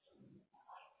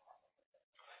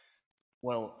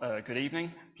Good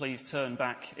evening. Please turn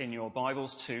back in your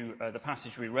Bibles to the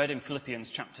passage we read in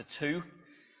Philippians chapter 2.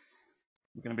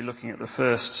 We're going to be looking at the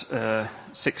first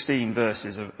 16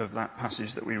 verses of that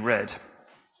passage that we read.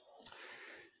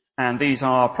 And these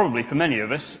are probably, for many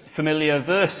of us, familiar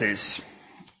verses.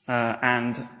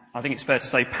 And I think it's fair to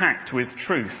say packed with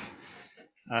truth.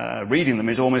 Reading them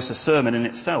is almost a sermon in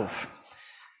itself.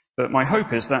 But my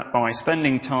hope is that by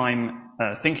spending time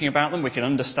thinking about them, we can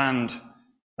understand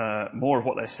more of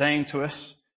what they're saying to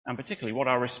us, and particularly what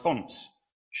our response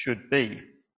should be.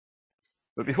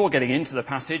 But before getting into the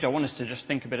passage, I want us to just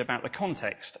think a bit about the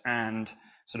context and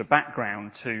sort of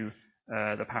background to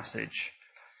the passage.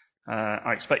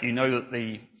 I expect you know that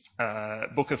the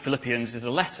book of Philippians is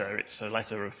a letter. It's a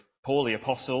letter of Paul the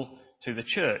Apostle to the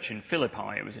church in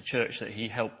Philippi. It was a church that he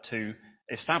helped to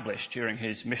establish during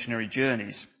his missionary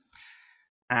journeys.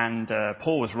 And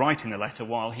Paul was writing the letter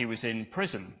while he was in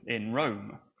prison in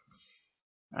Rome.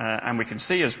 And we can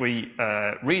see as we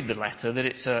read the letter that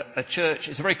it's a church,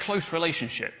 it's a very close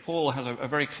relationship. Paul has a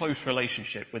very close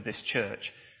relationship with this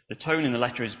church. The tone in the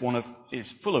letter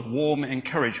is full of warm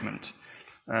encouragement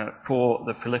for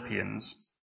the Philippians.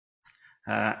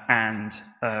 And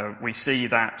we see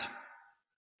that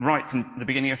right from the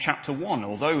beginning of chapter 1,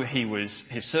 although his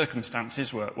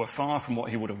circumstances were far from what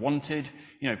he would have wanted.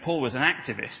 Paul was an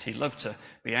activist. He loved to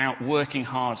be out working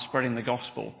hard, spreading the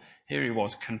gospel. Here he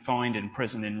was confined in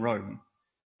prison in Rome.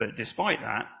 But despite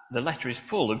that, the letter is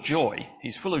full of joy.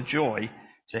 He's full of joy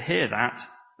to hear that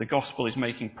the gospel is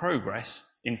making progress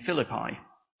in Philippi.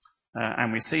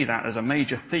 And we see that as a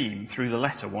major theme through the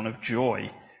letter, one of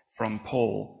joy from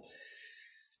Paul.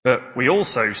 But we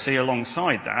also see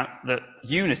alongside that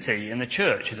unity in the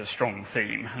church is a strong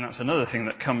theme. And that's another thing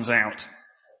that comes out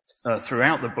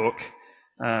throughout the book.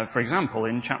 For example,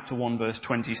 in chapter 1, verse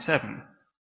 27.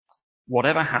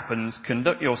 Whatever happens,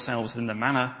 conduct yourselves in the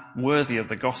manner worthy of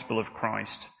the gospel of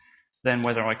Christ. Then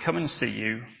whether I come and see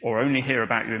you or only hear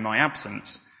about you in my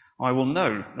absence, I will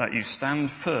know that you stand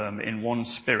firm in one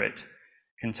spirit,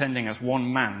 contending as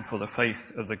one man for the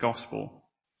faith of the gospel.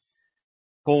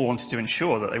 Paul wanted to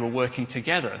ensure that they were working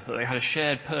together, that they had a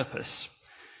shared purpose,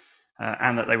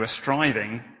 and that they were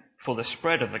striving for the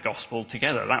spread of the gospel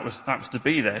together. That was to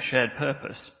be their shared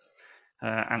purpose.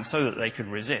 And so that they could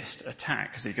resist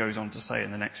attack, as he goes on to say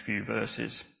in the next few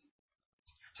verses.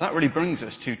 So that really brings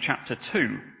us to chapter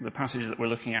 2, the passage that we're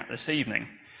looking at this evening.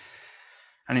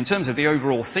 And in terms of the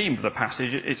overall theme of the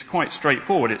passage, it's quite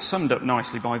straightforward. It's summed up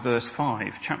nicely by verse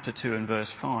 5, chapter 2 and verse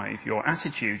 5. Your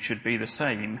attitude should be the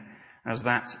same as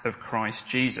that of Christ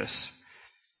Jesus.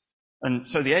 And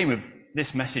so the aim of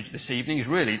this message this evening is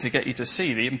really to get you to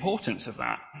see the importance of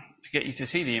that, to get you to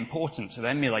see the importance of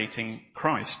emulating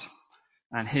Christ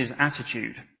and his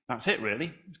attitude. That's it really.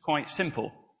 It's quite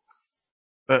simple.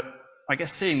 But I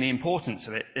guess seeing the importance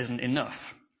of it isn't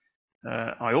enough.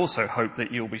 I also hope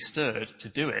that you'll be stirred to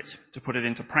do it, to put it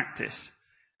into practice,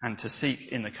 and to seek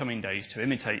in the coming days to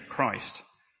imitate Christ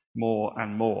more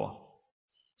and more.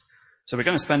 So we're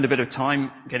going to spend a bit of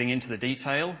time getting into the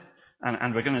detail,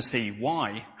 and we're going to see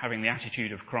why having the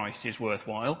attitude of Christ is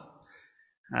worthwhile.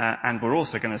 And we're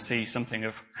also going to see something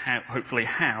of hopefully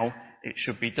how it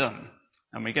should be done.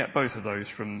 And we get both of those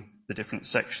from the different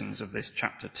sections of this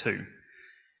chapter 2.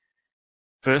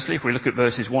 Firstly, if we look at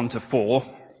verses 1 to 4,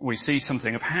 we see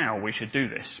something of how we should do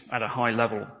this at a high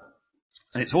level.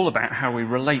 And it's all about how we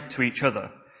relate to each other,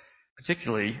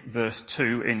 particularly verse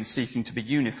 2 in seeking to be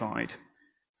unified.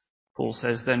 Paul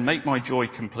says, then make my joy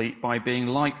complete by being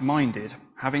like-minded,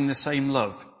 having the same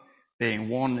love, being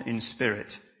one in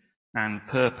spirit and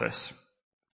purpose.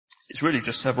 It's really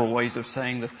just several ways of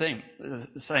saying the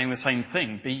same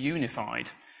thing, be unified.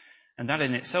 And that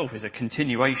in itself is a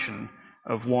continuation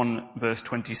of 1 verse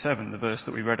 27, the verse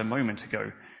that we read a moment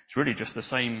ago. It's really just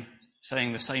saying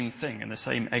the same thing and the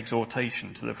same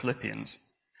exhortation to the Philippians.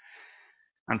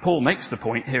 And Paul makes the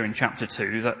point here in chapter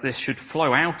 2 that this should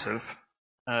flow out of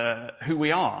who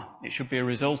we are. It should be a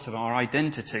result of our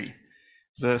identity.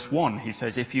 Verse 1, he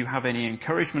says, if you have any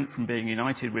encouragement from being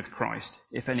united with Christ,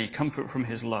 if any comfort from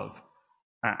his love,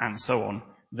 and so on,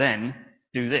 then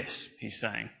do this, he's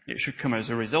saying. It should come as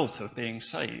a result of being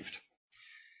saved.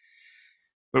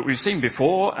 But we've seen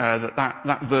before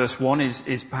that verse 1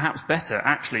 is perhaps better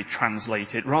actually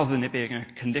translated, rather than it being a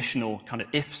conditional kind of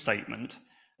if statement.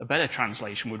 A better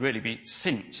translation would really be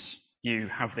since you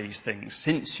have these things,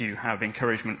 since you have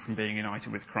encouragement from being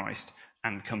united with Christ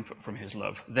and comfort from his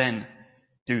love, then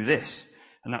do this.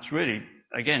 And that's really,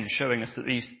 again, showing us that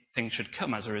these things should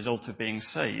come as a result of being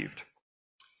saved.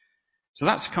 So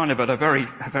that's kind of at a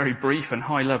very brief and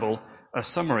high level, a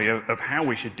summary of how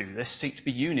we should do this, seek to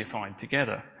be unified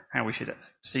together how we should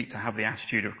seek to have the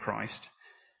attitude of Christ,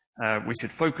 we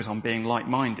should focus on being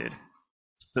like-minded.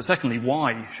 But secondly,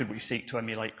 why should we seek to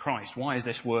emulate Christ? Why is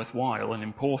this worthwhile and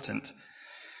important?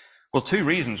 Well, two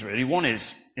reasons really. One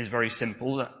is very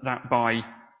simple, that by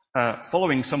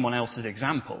following someone else's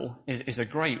example is a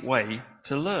great way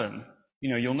to learn.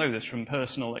 You'll know this from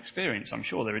personal experience. I'm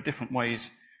sure there are different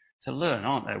ways to learn,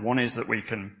 aren't there? One is that we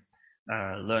can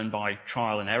learn by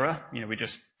trial and error. We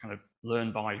just kind of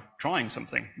learn by trying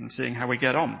something and seeing how we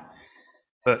get on.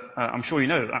 But I'm sure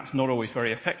that's not always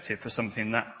very effective for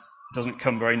something that doesn't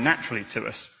come very naturally to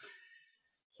us.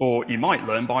 Or you might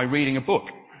learn by reading a book,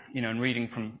 and reading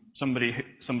from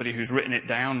somebody who's written it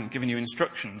down and given you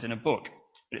instructions in a book.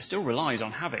 But it still relies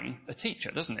on having a teacher,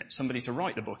 doesn't it? Somebody to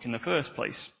write the book in the first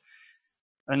place.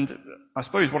 And I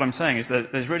suppose what I'm saying is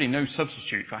that there's really no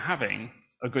substitute for having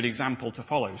a good example to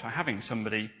follow, for having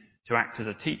somebody to act as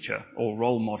a teacher or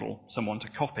role model, someone to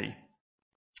copy.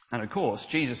 And of course,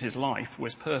 Jesus' life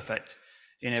was perfect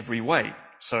in every way.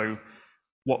 So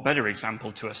what better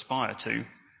example to aspire to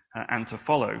and to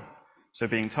follow? So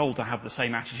being told to have the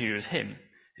same attitude as him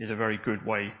is a very good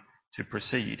way to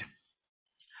proceed.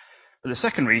 But the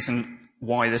second reason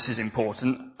why this is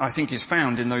important, I think, is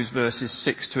found in those verses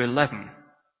 6 to 11.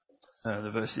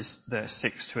 The verses there,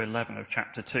 6 to 11 of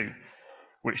chapter 2,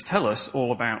 which tell us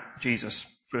all about Jesus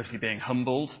firstly being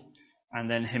humbled and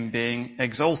then him being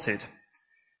exalted.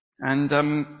 And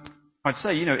I'd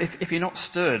say, if you're not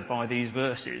stirred by these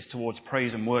verses towards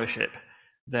praise and worship,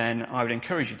 then I would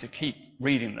encourage you to keep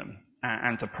reading them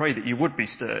and to pray that you would be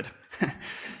stirred,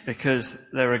 because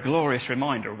they're a glorious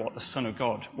reminder of what the Son of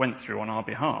God went through on our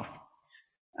behalf.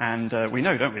 And we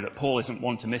know, don't we, that Paul isn't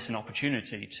one to miss an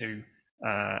opportunity to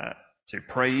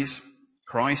praise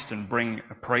Christ and bring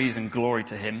praise and glory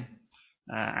to him.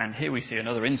 And here we see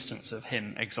another instance of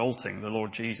him exalting the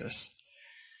Lord Jesus.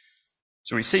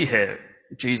 So we see here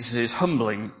Jesus'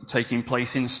 humbling taking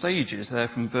place in stages. There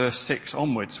from verse 6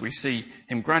 onwards, we see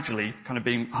him gradually kind of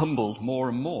being humbled more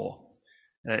and more.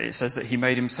 It says that he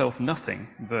made himself nothing,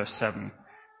 verse 7,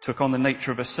 took on the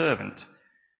nature of a servant.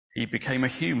 He became a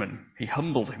human. He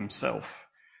humbled himself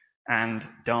and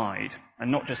died.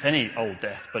 And not just any old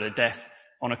death, but a death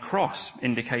on a cross,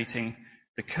 indicating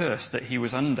the curse that he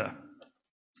was under.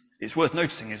 It's worth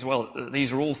noticing as well that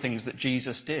these are all things that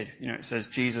Jesus did. It says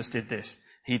Jesus did this,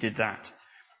 he did that.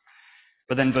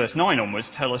 But then verse 9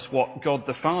 onwards tell us what God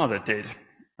the Father did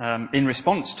in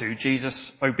response to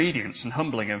Jesus' obedience and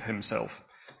humbling of himself.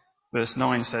 Verse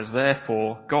 9 says,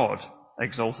 therefore God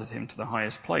exalted him to the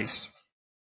highest place.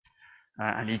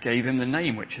 And he gave him the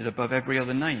name which is above every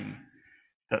other name,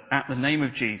 that at the name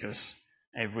of Jesus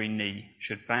every knee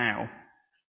should bow.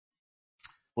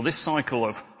 Well, this cycle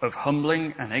of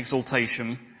humbling and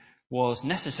exaltation was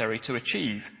necessary to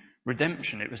achieve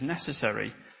redemption. It was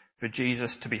necessary for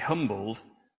Jesus to be humbled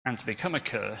and to become a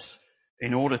curse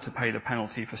in order to pay the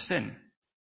penalty for sin.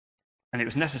 And it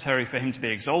was necessary for him to be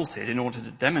exalted in order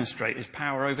to demonstrate his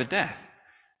power over death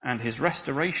and his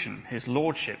restoration, his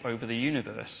lordship over the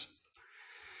universe.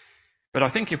 But I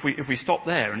think if we stop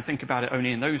there and think about it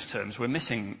only in those terms, we're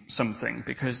missing something,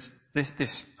 because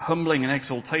this humbling and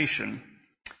exaltation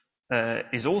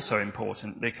is also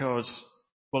important because,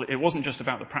 well, it wasn't just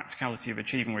about the practicality of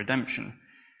achieving redemption.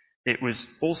 It was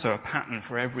also a pattern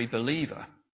for every believer.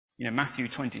 Matthew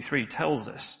 23 tells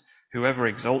us, whoever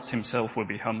exalts himself will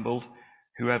be humbled,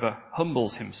 whoever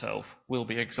humbles himself will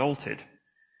be exalted.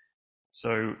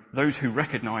 So those who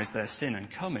recognize their sin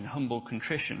and come in humble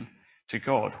contrition to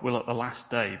God will at the last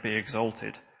day be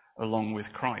exalted along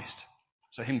with Christ.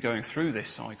 So him going through this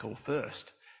cycle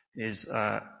first is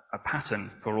a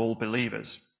pattern for all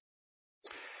believers.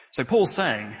 So Paul's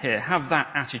saying here, have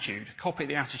that attitude, copy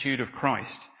the attitude of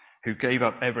Christ who gave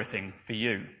up everything for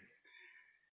you.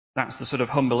 That's the sort of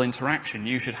humble interaction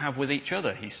you should have with each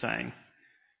other, he's saying.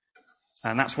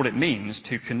 And that's what it means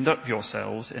to conduct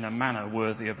yourselves in a manner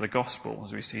worthy of the gospel,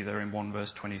 as we see there in 1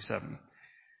 verse 27.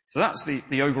 So that's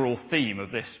the overall theme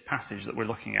of this passage that we're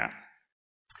looking at.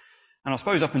 And I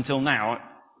suppose up until now,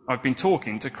 I've been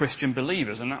talking to Christian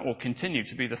believers, and that will continue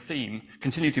to be the theme,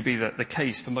 continue to be the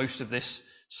case for most of this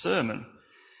sermon.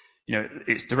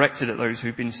 It's directed at those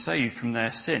who've been saved from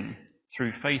their sin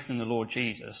through faith in the Lord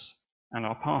Jesus and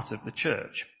are part of the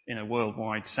church in a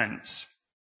worldwide sense.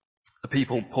 The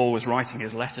people Paul was writing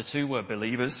his letter to were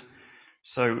believers,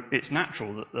 so it's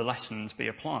natural that the lessons be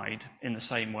applied in the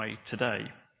same way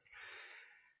today.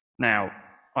 Now,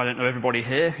 I don't know everybody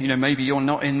here, maybe you're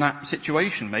not in that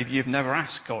situation. Maybe you've never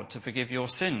asked God to forgive your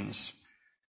sins.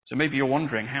 So maybe you're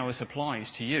wondering how this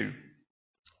applies to you.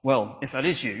 Well, if that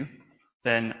is you,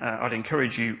 then I'd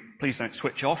encourage you, please don't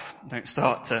switch off. Don't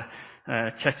start to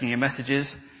checking your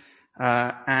messages,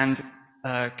 and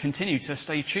continue to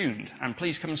stay tuned. And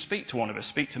please come and speak to one of us.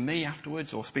 Speak to me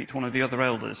afterwards, or speak to one of the other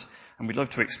elders. And we'd love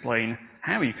to explain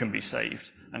how you can be saved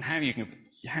and how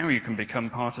you can become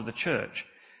part of the church.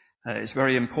 It's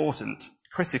very important,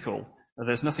 critical.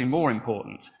 There's nothing more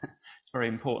important. It's very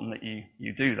important that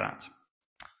you do that.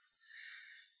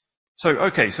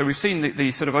 So we've seen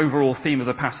the sort of overall theme of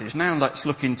the passage. Now let's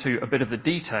look into a bit of the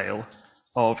detail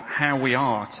of how we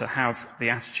are to have the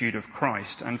attitude of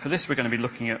Christ. And for this we're going to be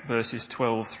looking at verses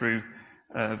 12 through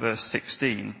verse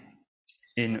 16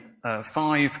 in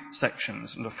 5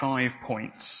 sections under 5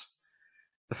 points.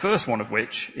 The first one of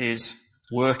which is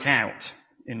work out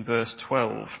in verse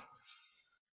 12.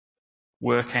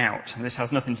 Work out. And this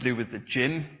has nothing to do with the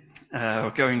gym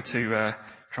or going to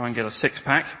try and get a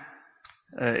six-pack.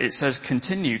 It says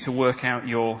continue to work out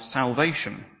your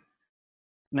salvation.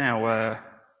 Now,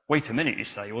 wait a minute, you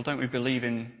say. Well, don't we believe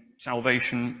in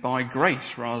salvation by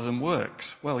grace rather than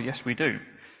works? Well, yes, we do.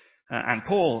 And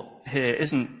Paul here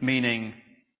isn't meaning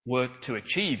work to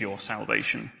achieve your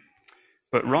salvation,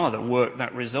 but rather work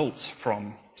that results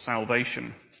from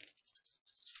salvation.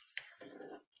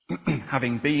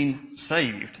 Having been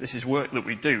saved, this is work that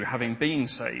we do, having been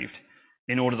saved,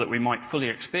 in order that we might fully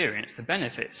experience the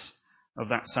benefits of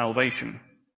that salvation.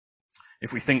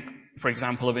 If we think, for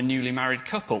example, of a newly married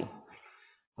couple,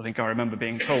 I think I remember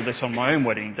being told this on my own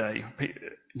wedding day.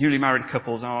 Newly married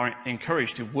couples are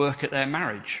encouraged to work at their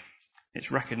marriage.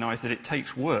 It's recognised that it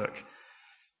takes work.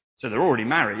 So they're already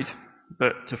married,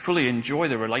 but to fully enjoy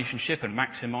the relationship and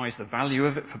maximise the value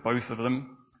of it for both of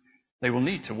them, they will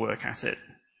need to work at it.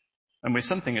 And with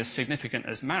something as significant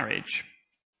as marriage,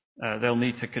 they'll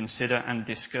need to consider and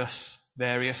discuss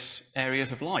various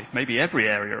areas of life, maybe every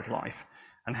area of life,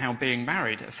 and how being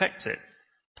married affects it,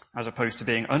 as opposed to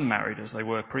being unmarried as they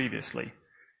were previously.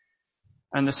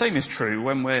 And the same is true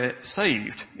when we're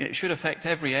saved. It should affect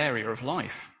every area of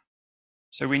life.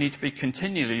 So we need to be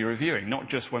continually reviewing, not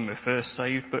just when we're first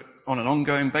saved, but on an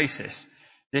ongoing basis,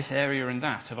 this area and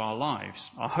that of our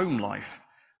lives, our home life,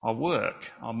 our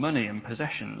work, our money and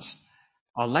possessions,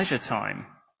 our leisure time,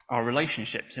 our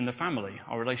relationships in the family,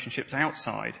 our relationships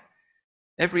outside.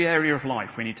 Every area of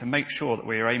life we need to make sure that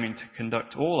we are aiming to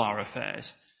conduct all our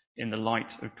affairs in the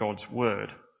light of God's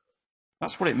word.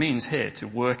 That's what it means here, to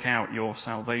work out your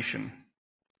salvation.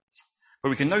 But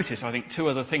we can notice, I think, 2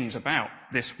 other things about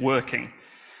this working.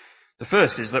 The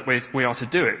first is that we are to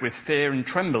do it with fear and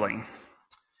trembling.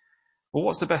 Well,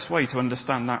 what's the best way to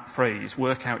understand that phrase,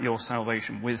 work out your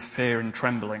salvation with fear and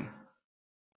trembling?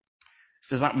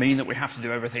 Does that mean that we have to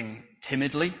do everything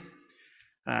timidly?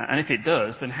 And if it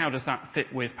does, then how does that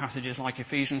fit with passages like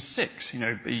Ephesians 6?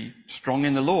 Be strong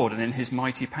in the Lord and in his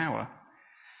mighty power.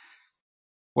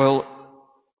 Well,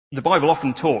 the Bible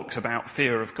often talks about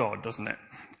fear of God, doesn't it?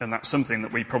 And that's something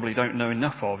that we probably don't know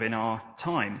enough of in our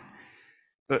time.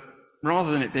 But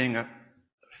rather than it being a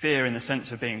fear in the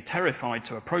sense of being terrified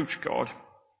to approach God,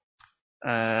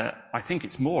 I think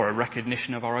it's more a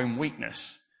recognition of our own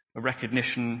weakness, a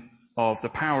recognition of the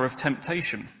power of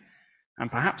temptation.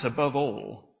 And perhaps above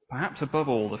all,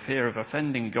 the fear of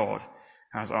offending God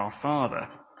as our Father.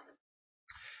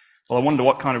 Well, I wonder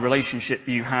what kind of relationship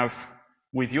you have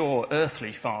with your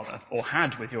earthly father, or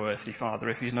had with your earthly father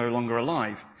if he's no longer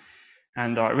alive.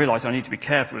 And I realise I need to be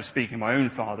careful of speaking of my own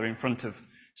father in front of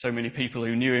so many people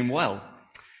who knew him well.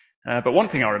 But one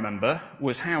thing I remember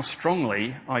was how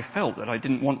strongly I felt that I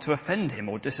didn't want to offend him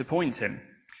or disappoint him.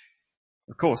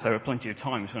 Of course, there were plenty of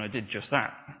times when I did just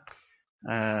that.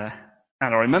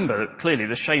 And I remember clearly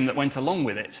the shame that went along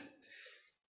with it.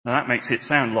 Now that makes it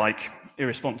sound like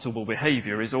irresponsible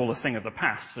behaviour is all a thing of the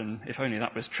past, and if only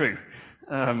that was true.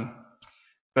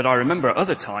 But I remember at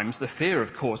other times the fear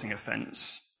of causing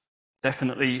offence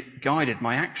definitely guided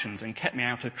my actions and kept me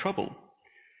out of trouble.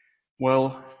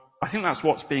 Well, I think that's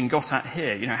what's being got at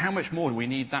here. How much more do we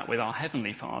need that with our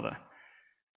Heavenly Father?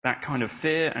 That kind of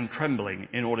fear and trembling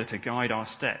in order to guide our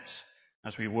steps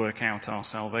as we work out our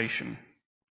salvation.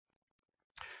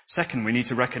 Second, we need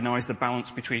to recognise the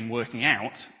balance between working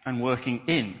out and working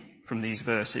in from these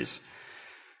verses.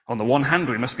 On the one hand,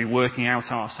 we must be working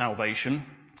out our salvation,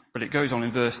 but it goes on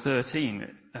in verse 13.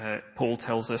 Paul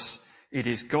tells us it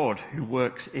is God who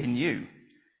works in you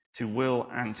to will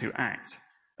and to act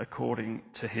according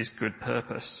to his good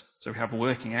purpose. So we have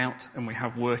working out and we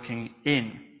have working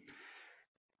in.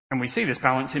 And we see this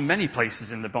balance in many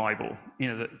places in the Bible.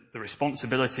 The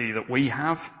responsibility that we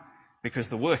have, because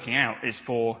the working out is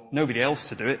for nobody else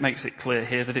to do. It makes it clear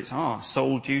here that it's our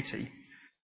sole duty.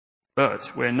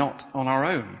 But we're not on our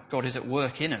own. God is at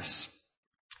work in us.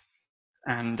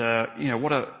 And,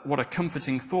 what a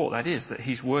comforting thought that is, that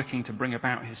he's working to bring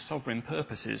about his sovereign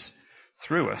purposes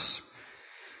through us.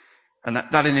 And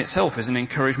that in itself is an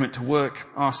encouragement to work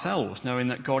ourselves, knowing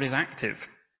that God is active.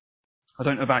 I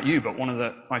don't know about you, but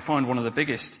I find one of the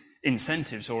biggest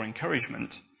incentives or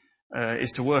encouragement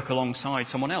is to work alongside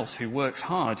someone else who works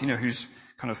hard, who's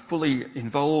kind of fully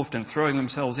involved and throwing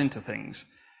themselves into things.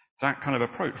 That kind of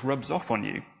approach rubs off on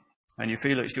you, and you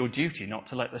feel it's your duty not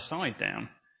to let the side down.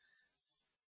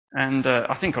 And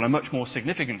I think on a much more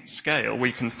significant scale,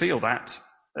 we can feel that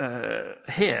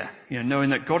here,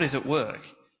 knowing that God is at work.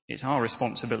 It's our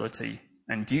responsibility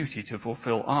and duty to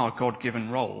fulfill our God-given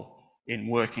role in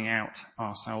working out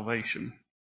our salvation.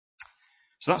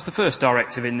 So that's the first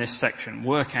directive in this section,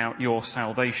 work out your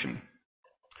salvation.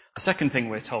 The second thing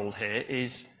we're told here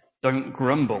is don't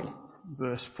grumble,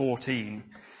 verse 14,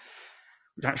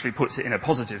 which actually puts it in a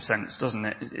positive sense, doesn't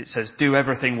it? It says do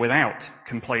everything without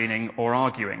complaining or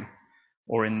arguing,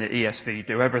 or in the ESV,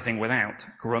 do everything without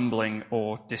grumbling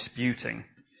or disputing.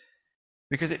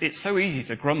 Because it's so easy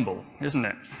to grumble, isn't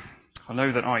it? I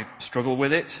know that I struggle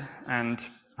with it, and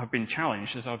I've been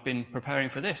challenged as I've been preparing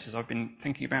for this, as I've been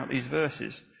thinking about these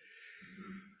verses.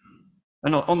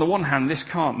 And on the one hand, this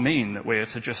can't mean that we're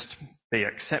to just be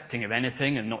accepting of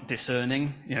anything and not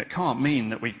discerning. It can't mean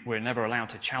that we're never allowed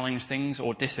to challenge things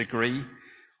or disagree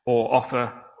or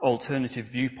offer alternative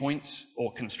viewpoints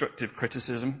or constructive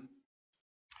criticism.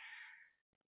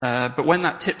 But when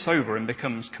that tips over and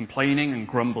becomes complaining and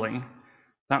grumbling,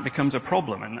 that becomes a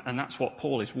problem, and that's what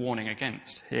Paul is warning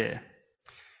against here.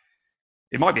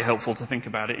 It might be helpful to think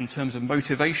about it in terms of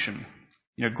motivation.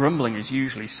 Grumbling is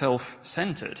usually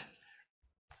self-centered,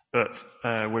 but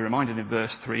we're reminded in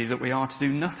verse 3 that we are to do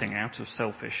nothing out of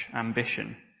selfish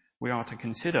ambition. We are to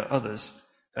consider others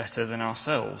better than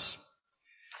ourselves.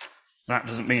 That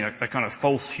doesn't mean a kind of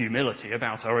false humility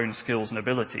about our own skills and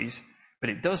abilities, but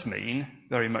it does mean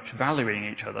very much valuing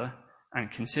each other and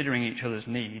considering each other's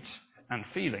needs and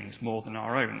feelings more than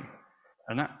our own.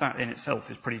 And that in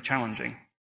itself is pretty challenging.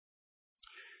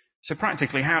 So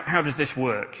practically, how does this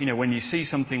work? When you see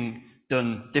something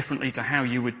done differently to how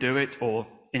you would do it, or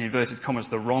in inverted commas,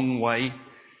 the wrong way,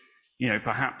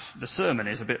 perhaps the sermon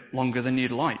is a bit longer than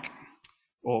you'd like,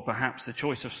 or perhaps the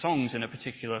choice of songs in a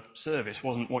particular service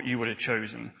wasn't what you would have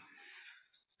chosen,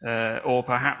 or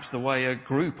perhaps the way a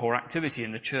group or activity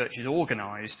in the church is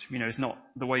organised, is not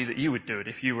the way that you would do it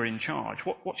if you were in charge.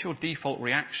 What's your default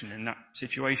reaction in that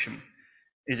situation?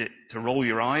 Is it to roll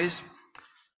your eyes?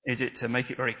 Is it to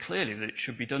make it very clearly that it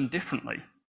should be done differently?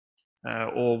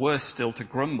 Or worse still, to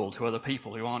grumble to other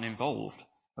people who aren't involved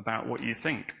about what you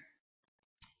think?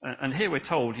 And here we're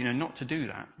told, not to do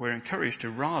that. We're encouraged to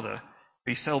rather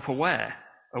be self-aware,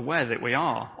 aware that we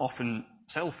are often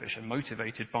selfish and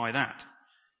motivated by that.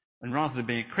 And rather than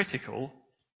being critical,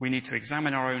 we need to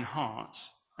examine our own hearts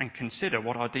and consider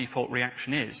what our default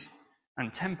reaction is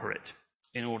and temper it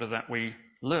in order that we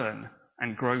learn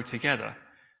and grow together,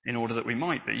 in order that we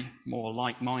might be more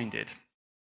like-minded.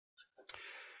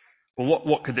 Well,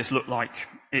 what could this look like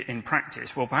in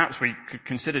practice? Well, perhaps we could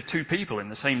consider two people in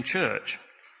the same church.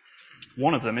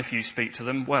 One of them, if you speak to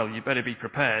them, well, you better be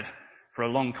prepared for a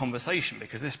long conversation,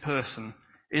 because this person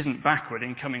isn't backward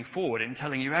in coming forward in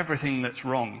telling you everything that's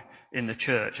wrong in the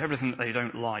church, everything that they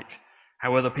don't like,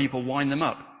 how other people wind them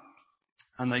up.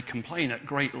 And they complain at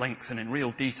great length and in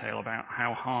real detail about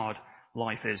how hard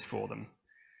life is for them.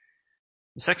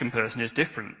 The second person is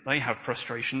different. They have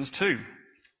frustrations too.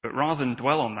 But rather than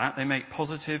dwell on that, they make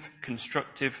positive,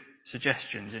 constructive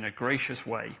suggestions in a gracious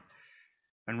way.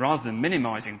 And rather than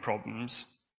minimising problems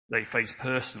they face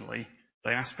personally,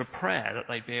 they ask for prayer that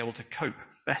they'd be able to cope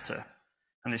better.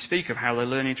 And they speak of how they're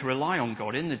learning to rely on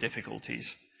God in the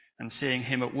difficulties and seeing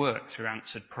him at work through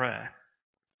answered prayer.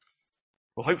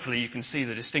 Well, hopefully you can see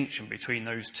the distinction between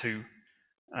those two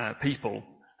people,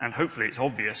 and hopefully it's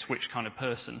obvious which kind of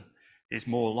person is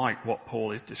more like what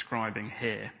Paul is describing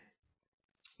here.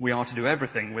 We are to do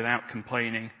everything without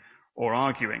complaining or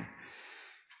arguing.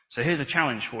 So here's a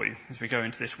challenge for you as we go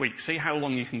into this week. See how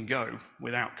long you can go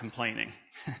without complaining.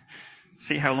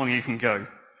 See how long you can go.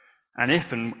 And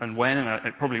if and when, and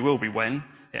it probably will be when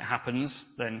it happens,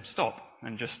 then stop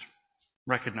and just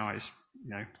recognise,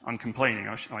 I'm complaining.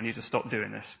 I need to stop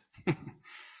doing this.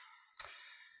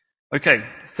 Okay,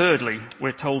 thirdly,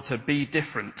 we're told to be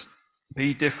different.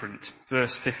 Be different,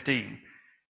 verse 15.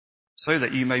 So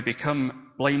that you may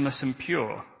become blameless and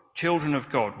pure, children of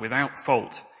God without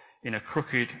fault in a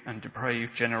crooked and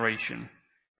depraved generation,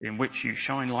 in which you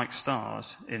shine like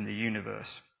stars in the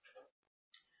universe.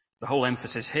 The whole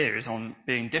emphasis here is on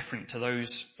being different to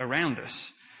those around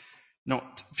us.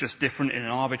 not just different in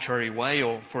an arbitrary way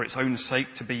or for its own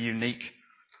sake to be unique,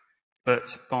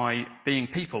 but by being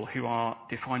people who are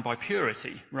defined by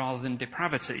purity rather than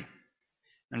depravity,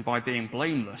 and by being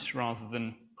blameless rather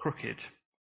than crooked.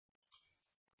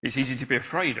 It's easy to be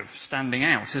afraid of standing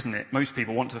out, isn't it? Most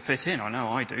people want to fit in. I know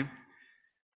I do.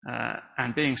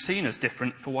 And being seen as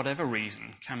different for whatever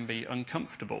reason can be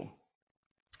uncomfortable.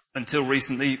 Until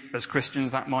recently, as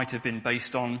Christians, that might have been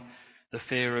based on the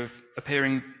fear of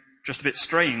appearing just a bit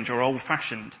strange or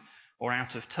old-fashioned or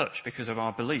out of touch because of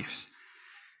our beliefs.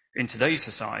 In today's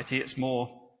society, it's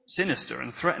more sinister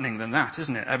and threatening than that,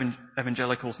 isn't it?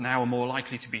 Evangelicals now are more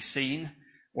likely to be seen,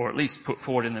 or at least put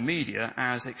forward in the media,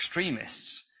 as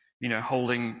extremists,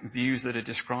 holding views that are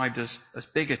described as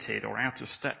bigoted or out of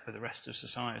step with the rest of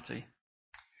society.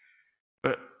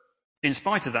 But in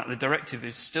spite of that, the directive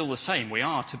is still the same. We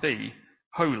are to be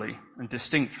holy and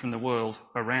distinct from the world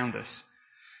around us.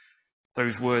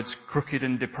 Those words, crooked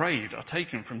and depraved, are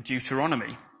taken from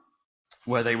Deuteronomy,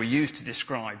 where they were used to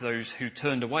describe those who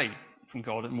turned away from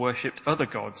God and worshipped other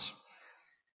gods.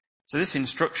 So this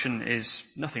instruction is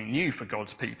nothing new for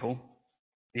God's people.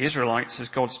 The Israelites, as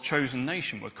God's chosen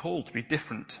nation, were called to be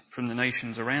different from the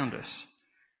nations around us.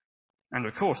 And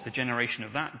of course, the generation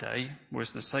of that day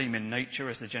was the same in nature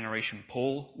as the generation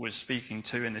Paul was speaking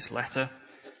to in this letter.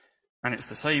 And it's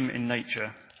the same in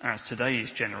nature as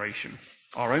today's generation,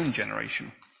 our own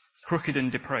generation, crooked and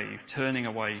depraved, turning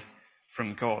away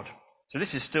from God. So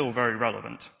this is still very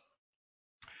relevant.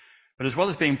 But as well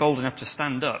as being bold enough to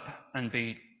stand up and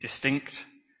be distinct,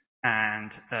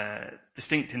 and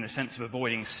distinct in the sense of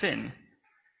avoiding sin,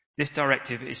 this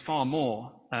directive is far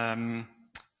more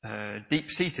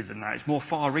deep-seated than that. It's more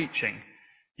far-reaching,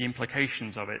 the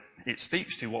implications of it. It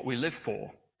speaks to what we live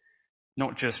for,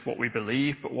 not just what we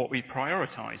believe, but what we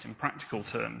prioritise in practical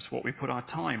terms, what we put our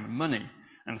time, money,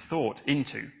 and thought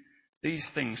into. These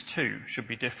things too should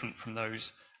be different from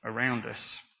those around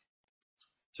us.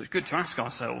 So it's good to ask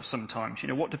ourselves sometimes,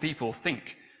 what do people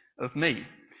think of me?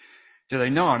 Do they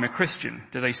know I'm a Christian?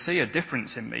 Do they see a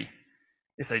difference in me?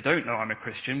 If they don't know I'm a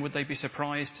Christian, would they be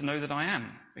surprised to know that I am?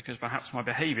 Because perhaps my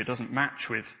behaviour doesn't match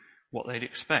with what they'd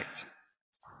expect.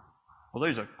 Well,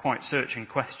 those are quite searching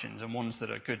questions, and ones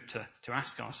that are good to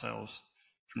ask ourselves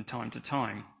from time to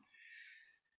time.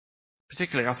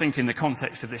 Particularly, I think in the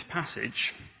context of this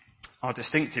passage, our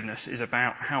distinctiveness is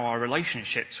about how our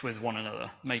relationships with one another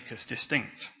make us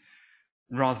distinct.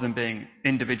 Rather than being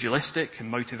individualistic and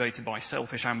motivated by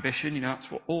selfish ambition, that's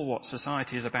what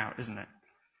society is about, isn't it?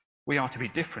 We are to be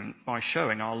different by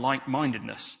showing our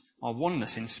like-mindedness, our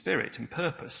oneness in spirit and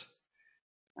purpose.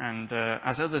 And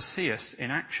as others see us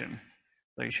in action,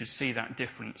 they should see that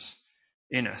difference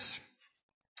in us.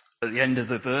 At the end of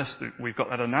the verse, we've got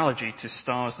that analogy to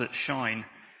stars that shine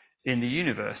in the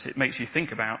universe. It makes you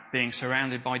think about being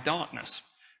surrounded by darkness.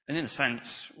 And in a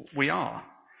sense, we are.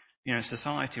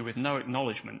 Society with no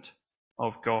acknowledgement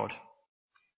of God.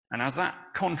 And as that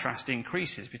contrast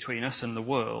increases between us and the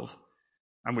world,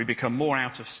 and we become more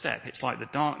out of step, it's like the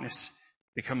darkness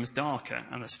becomes darker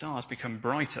and the stars become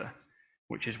brighter,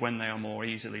 which is when they are more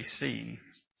easily seen.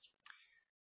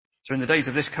 So in the days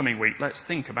of this coming week, let's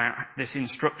think about this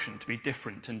instruction to be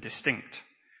different and distinct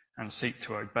and seek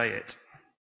to obey it.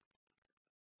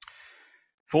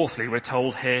 Fourthly, we're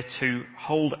told here to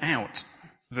hold out.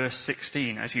 Verse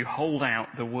 16, as you hold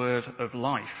out the word of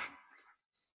life.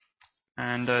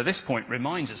 And this point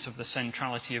reminds us of the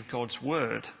centrality of God's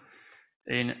word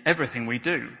in everything we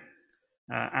do.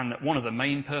 And that one of the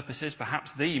main purposes,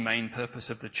 perhaps the main purpose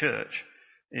of the church,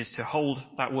 is to hold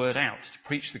that word out, to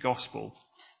preach the gospel,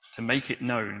 to make it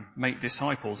known, make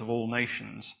disciples of all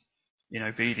nations in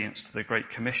obedience to the Great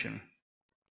Commission.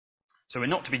 So we're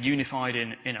not to be unified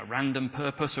in a random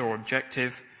purpose or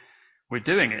objective. We're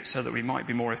doing it so that we might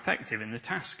be more effective in the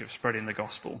task of spreading the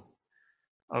gospel,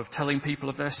 of telling people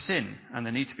of their sin and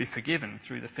the need to be forgiven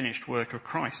through the finished work of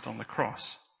Christ on the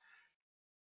cross.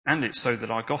 And it's so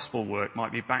that our gospel work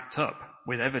might be backed up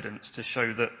with evidence to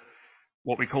show that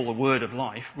what we call the word of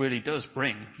life really does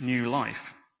bring new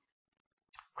life.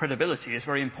 Credibility is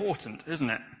very important, isn't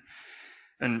it?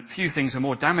 And few things are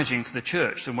more damaging to the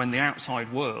church than when the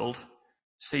outside world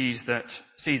sees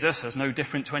us as no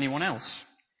different to anyone else.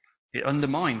 It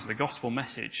undermines the gospel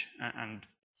message and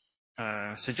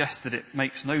suggests that it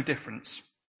makes no difference.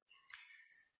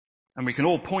 And we can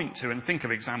all point to and think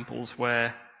of examples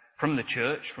where, from the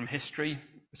church, from history,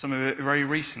 some of it very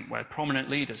recent, where prominent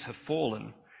leaders have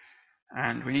fallen.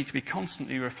 And we need to be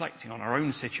constantly reflecting on our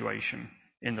own situation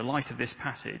in the light of this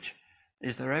passage.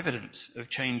 Is there evidence of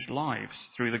changed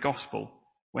lives through the gospel?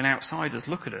 When outsiders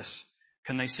look at us,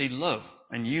 can they see love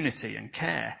and unity and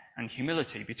care and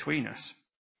humility between us.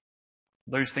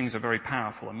 Those things are very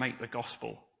powerful and make the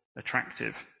gospel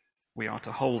attractive. We are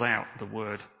to hold out the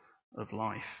word of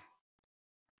life.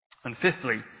 And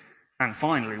fifthly, and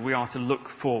finally, we are to look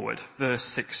forward. Verse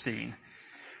 16,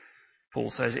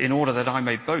 Paul says, in order that I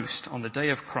may boast on the day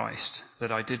of Christ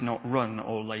that I did not run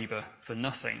or labour for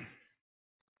nothing.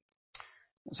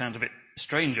 It sounds a bit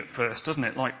strange at first, doesn't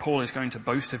it? Like Paul is going to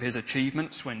boast of his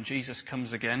achievements when Jesus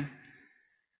comes again.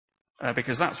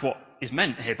 Because that's what is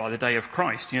meant here by the day of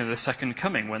Christ. The second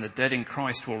coming, when the dead in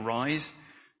Christ will rise.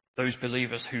 Those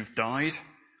believers who've died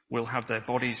will have their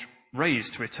bodies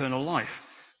raised to eternal life.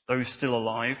 Those still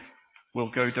alive will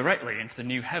go directly into the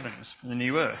new heavens and the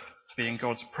new earth to be in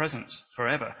God's presence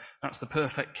forever. That's the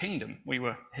perfect kingdom we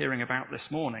were hearing about this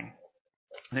morning.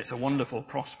 And it's a wonderful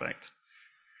prospect.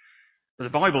 But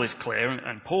the Bible is clear,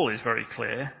 and Paul is very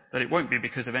clear, that it won't be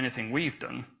because of anything we've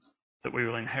done that we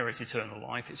will inherit eternal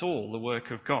life. It's all the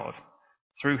work of God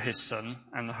through his Son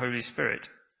and the Holy Spirit.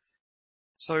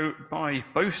 So by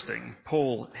boasting,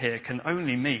 Paul here can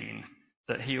only mean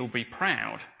that he'll be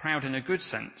proud in a good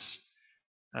sense.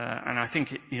 And I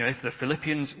think, if the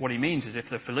Philippians, what he means is if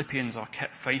the Philippians are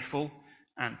kept faithful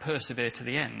and persevere to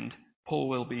the end, Paul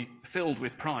will be filled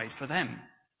with pride for them,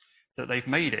 that they've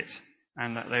made it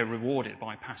and that they're rewarded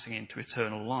by passing into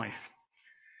eternal life.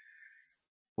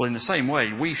 Well, in the same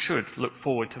way, we should look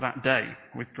forward to that day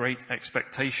with great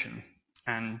expectation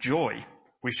and joy.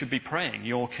 We should be praying,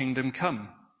 your kingdom come.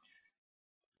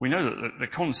 We know that the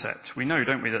concept,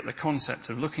 don't we, that the concept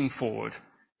of looking forward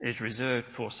is reserved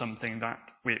for something that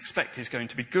we expect is going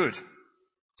to be good.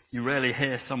 You rarely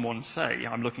hear someone say,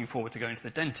 I'm looking forward to going to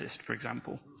the dentist, for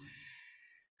example.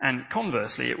 And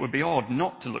conversely, it would be odd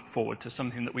not to look forward to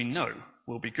something that we know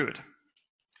will be good.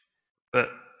 But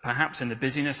perhaps in the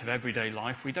busyness of everyday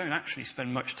life, we don't actually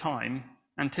spend much time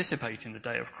anticipating the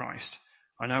day of Christ.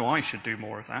 I know I should do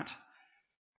more of that.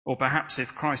 Or perhaps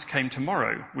if Christ came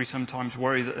tomorrow, we sometimes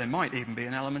worry that there might even be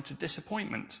an element of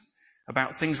disappointment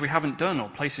about things we haven't done or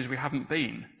places we haven't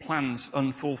been, plans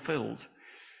unfulfilled.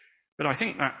 But I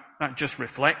think that just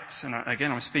reflects, and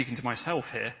again I'm speaking to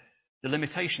myself here, the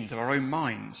limitations of our own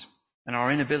minds and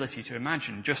our inability to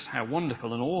imagine just how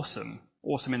wonderful and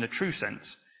awesome in the true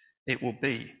sense, it will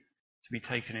be to be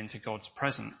taken into God's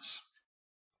presence.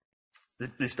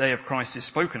 This day of Christ is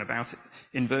spoken about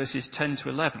in verses 10 to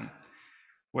 11,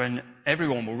 when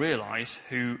everyone will realize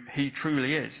who he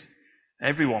truly is.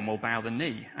 Everyone will bow the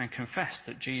knee and confess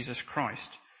that Jesus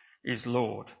Christ is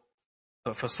Lord.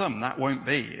 But for some, that won't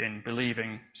be in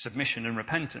believing submission and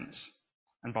repentance.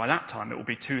 And by that time, it will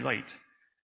be too late.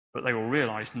 But they will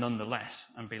realize nonetheless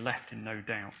and be left in no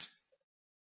doubt.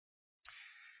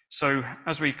 So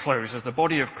as we close, as the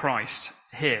body of Christ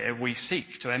here, we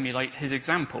seek to emulate his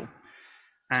example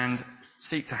and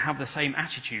seek to have the same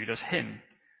attitude as him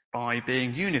by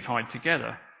being unified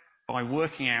together, by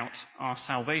working out our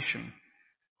salvation,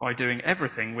 by doing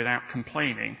everything without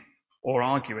complaining or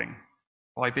arguing,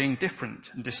 by being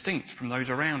different and distinct from those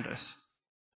around us,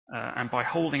 and by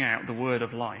holding out the word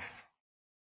of life.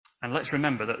 And let's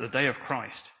remember that the day of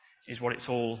Christ is what it's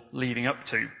all leading up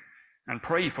to, and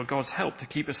pray for God's help to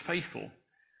keep us faithful,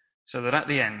 so that at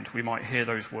the end we might hear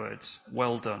those words,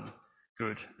 well done,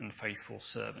 good and faithful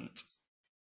servant.